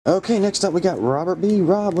Okay, next up we got Robert B.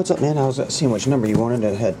 Rob, what's up, man? I was seeing which number you wanted.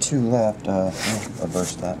 It had two left.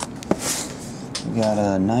 Reverse that. We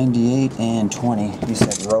got 98 and 20. He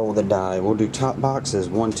said roll the die. We'll do top box is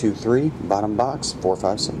 1, 2, 3. Bottom box 4,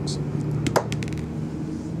 5, 6.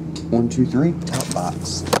 1, 2, 3. Top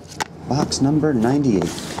box. Box number 98.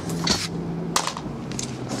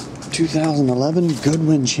 2011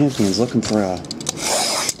 Goodwin Champions. Looking for a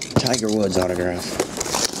Tiger Woods autograph.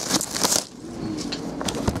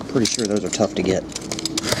 Pretty sure those are tough to get.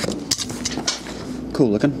 Cool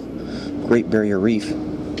looking. Great Barrier Reef.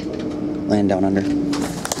 Land down under.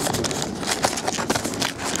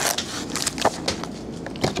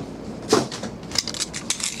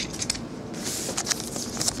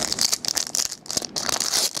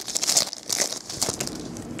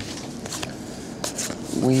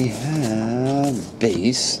 We have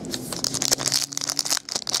base.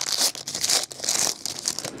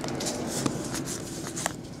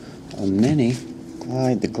 A mini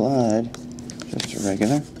Glide the Glide, just a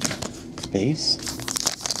regular base.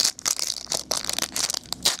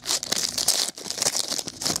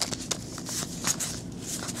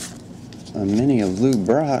 A mini of Lou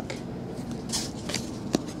Brock.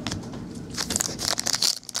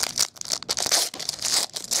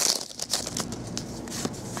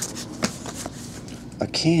 A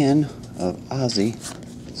can of Ozzie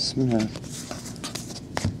Smith.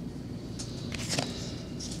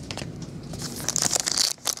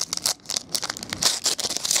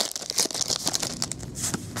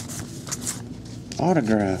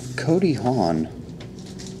 Autograph, Cody Hahn.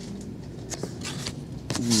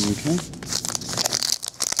 Okay.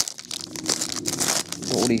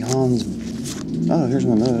 Cody Hahn's. Oh, here's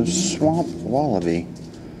one of those. Swamp Wallaby.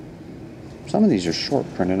 Some of these are short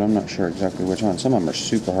printed. I'm not sure exactly which one. Some of them are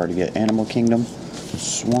super hard to get. Animal Kingdom.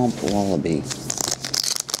 Swamp Wallaby.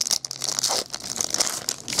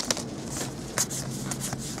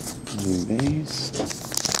 Base.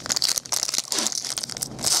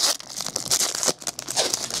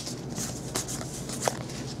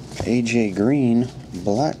 AJ Green,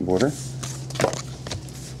 black border.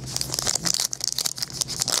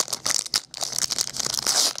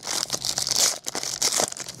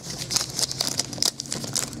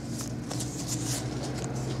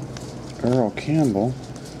 Earl Campbell.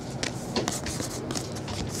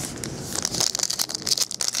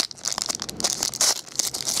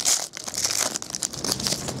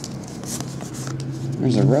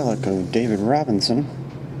 There's a relic of David Robinson.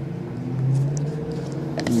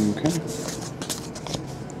 Okay.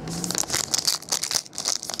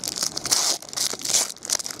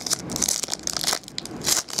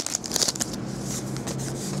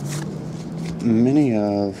 Mini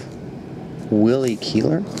of Willie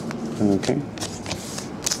Keeler. Okay.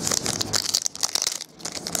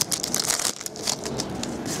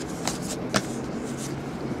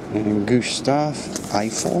 And Gustav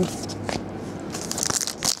Eiffel.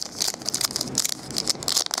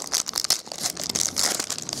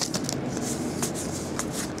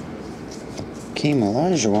 Hakeem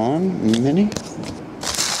Olajuwon mini.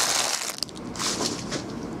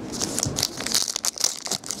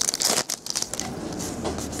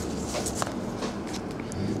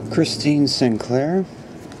 Christine Sinclair,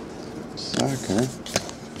 soccer.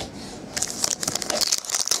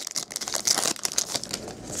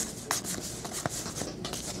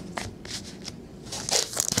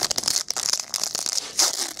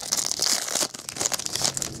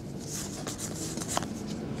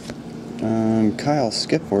 Kyle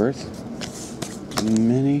Skipworth,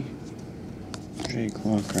 mini. Jake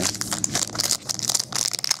Walker.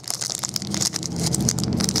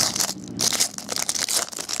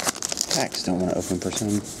 Packs don't want to open for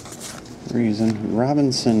some reason.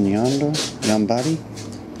 Robinson Yambadi,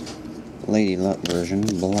 Lady Luck version,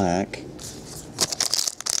 black.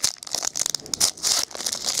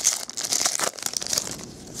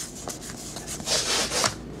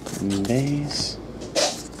 Base.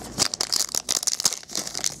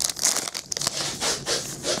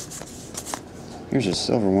 Here's a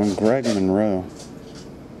silver one, Greg Monroe.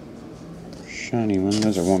 Shiny one,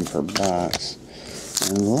 those are one per box.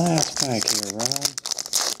 And last pack here, Rob,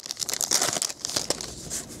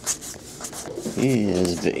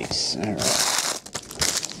 is base. Alright.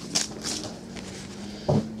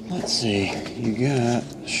 Let's see. You got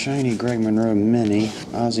shiny Greg Monroe mini,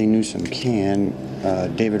 Ozzie Newsome can,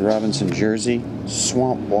 David Robinson jersey,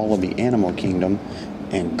 Swamp Wallaby Animal Kingdom,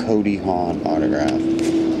 and Cody Hahn autograph.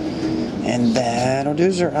 And that'll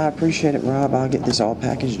do, sir. I appreciate it, Rob. I'll get this all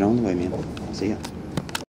packaged on the way, man. See ya.